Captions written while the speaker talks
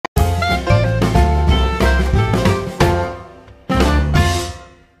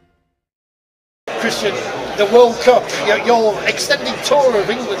Kristian, the World Cup, your extended tour of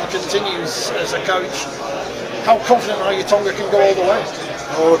England continues as a coach. How confident are you Tonga can go all the way?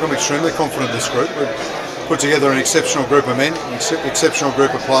 Oh, look, I'm extremely confident in this group. We've put together an exceptional group of men, an exceptional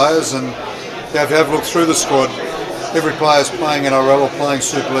group of players, and if you have a look through the squad, every player is playing NRL or playing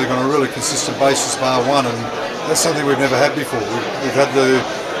Super League on a really consistent basis bar one, and that's something we've never had before. We've had to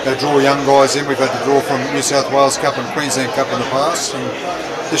draw young guys in, we've had to draw from New South Wales Cup and Queensland Cup in the past, and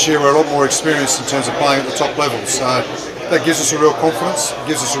this year we're a lot more experienced in terms of playing at the top levels, so that gives us a real confidence, it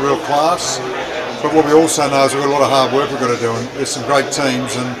gives us a real class, but what we also know is we've got a lot of hard work we've got to do, and there's some great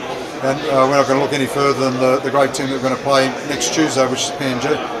teams, and we're not going to look any further than the great team that we're going to play next Tuesday, which is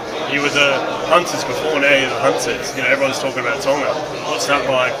PNG. You were the punters before, now you're the hunters. You know, everyone's talking about Tonga. What's that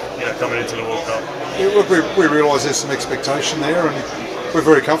like, you know, coming into the World Cup? Yeah, look, we realise there's some expectation there, and we're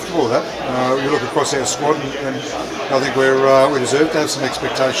very comfortable with that. You look across our squad, and I think we deserve to have some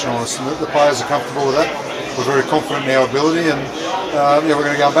expectation on us, and the players are comfortable with that. We're very confident in our ability, and yeah, we're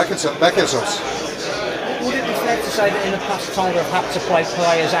going to go and back ourselves. Would it be fair to say that in the past Tonga have had to play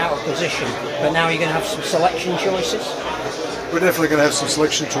players out of position, but now you're going to have some selection choices? We're definitely going to have some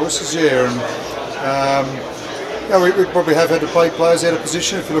selection choices, yeah, and yeah, we probably have had to play players out of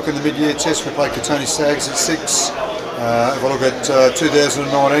position. If you look in the mid-year test, we played Katoni Staggs at 6. If I look at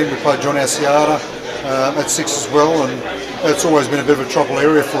 2019, we played John Asiata at 6 as well, and it's always been a bit of a trouble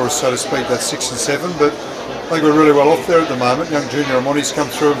area for us, so to speak, that 6 and 7, but I think we're really well off there at the moment. Young junior Amonti's come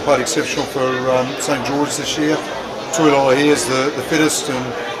through and played exceptional for St George this year. Tuilala here is the fittest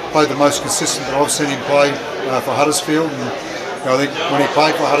and played the most consistent that I've seen him play for Huddersfield. And, you know, I think when he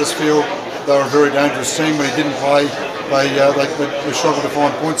played for Huddersfield, they were a very dangerous team. When he didn't play, they struggled to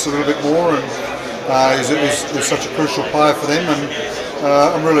find points a little bit more, and he's such a crucial player for them. And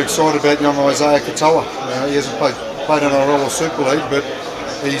I'm really excited about young Isaiah Katoa. He hasn't played in NRL or Super League, but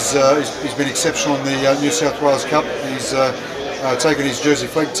he's been exceptional in the New South Wales Cup. He's taken his Jersey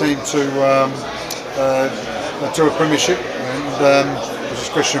Flag team to a premiership, and I was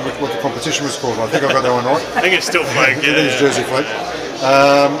just questioning what the competition was called. I think I got that one right. I think it's still Flag. I think it's Jersey Flag.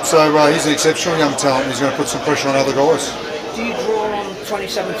 So he's an exceptional young talent. He's going to put some pressure on other guys. Do you draw on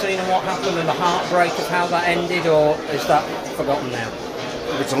 2017 and what happened and the heartbreak of how that ended, or is that forgotten now?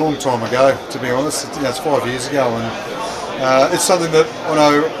 It's a long time ago, to be honest. It's 5 years ago, and it's something that I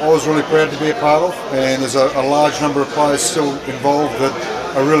know I was really proud to be a part of, and there's a large number of players still involved that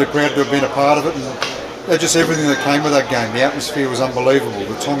are really proud to have been a part of it, and just everything that came with that game. The atmosphere was unbelievable,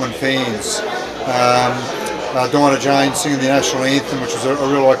 the Tongan fans, Diana Jane singing the national anthem, which was a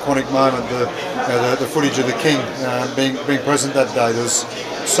real iconic moment, the footage of the King being present that day. There's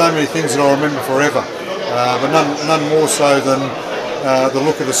so many things that I remember forever, but none more so than the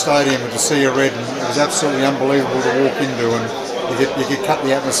look of the stadium with the sea of red, and it was absolutely unbelievable to walk into, and you get cut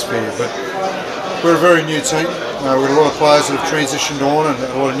the atmosphere. But we're a very new team. We've got a lot of players that have transitioned on, and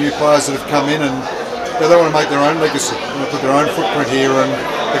a lot of new players that have come in, and they want to make their own legacy, and put their own footprint here, and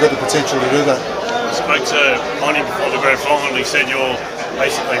they've got the potential to do that. I spoke to Monty before the grand final. He said you're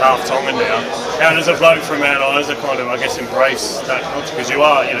basically half Tongan now. How does a bloke from Mount Isa kind of, I guess, embrace that culture? Because you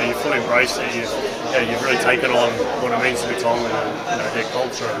are, you know, you've fully embraced it. You've really taken on what it means to be Tongan, and you know, their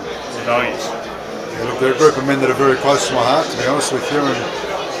culture and their values. Yeah, look, they're a group of men that are very close to my heart, to be honest with you. And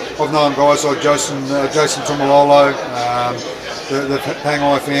I've known guys like Jason Tumalolo, the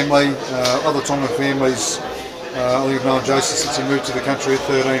Pangai family, other Tongan families. I think I've known Jason since he moved to the country at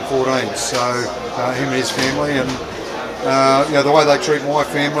 13, 14. So him and his family, and you know, the way they treat my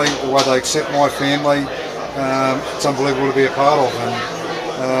family, the way they accept my family, it's unbelievable to be a part of. And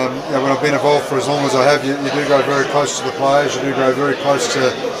you know, when I've been involved for as long as I have, you do go very close to the players, you do go very close to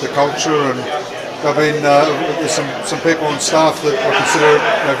the culture, and I've been there's some people on staff that I consider,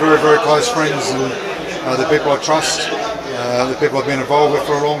 you know, very, very close friends, and the people I trust, the people I've been involved with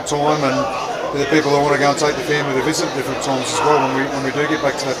for a long time, and the people that want to go and take the family to visit at different times as well when we do get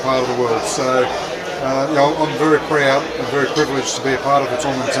back to that part of the world. So you know, I'm very proud and very privileged to be a part of the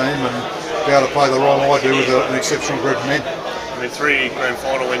Tongan team and be able to play the role I do with an exceptional group of men. I mean, 3 grand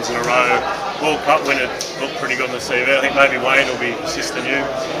final wins in a row. World Cup winner looked pretty good on the CV. I think maybe Wayne will be assisting you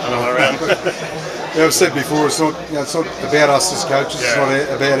another way around. Yeah, I've said before, it's not about us as coaches. It's not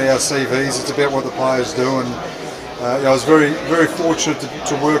about our CVs. It's about what the players do. And I was very, very fortunate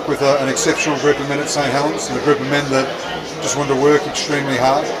to work with an exceptional group of men at St Helens, and a group of men that just wanted to work extremely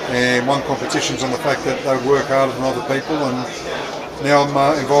hard and won competitions on the fact that they work harder than other people. And now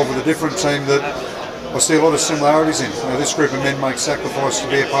I'm involved with a different team that I see a lot of similarities in. You know, this group of men make sacrifice to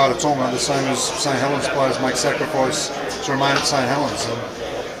be a part of Tonga, the same as St Helens players make sacrifice to remain at St Helens.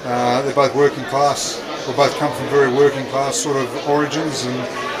 And they're both working class. We both come from very working class sort of origins, and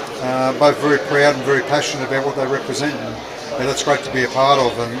both very proud and very passionate about what they represent. And, that's great to be a part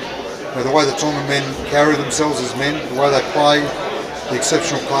of. And the way the Tongan men carry themselves as men, the way they play, the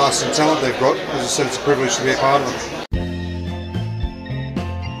exceptional class and talent they've got, as I said, it's a privilege to be a part of them.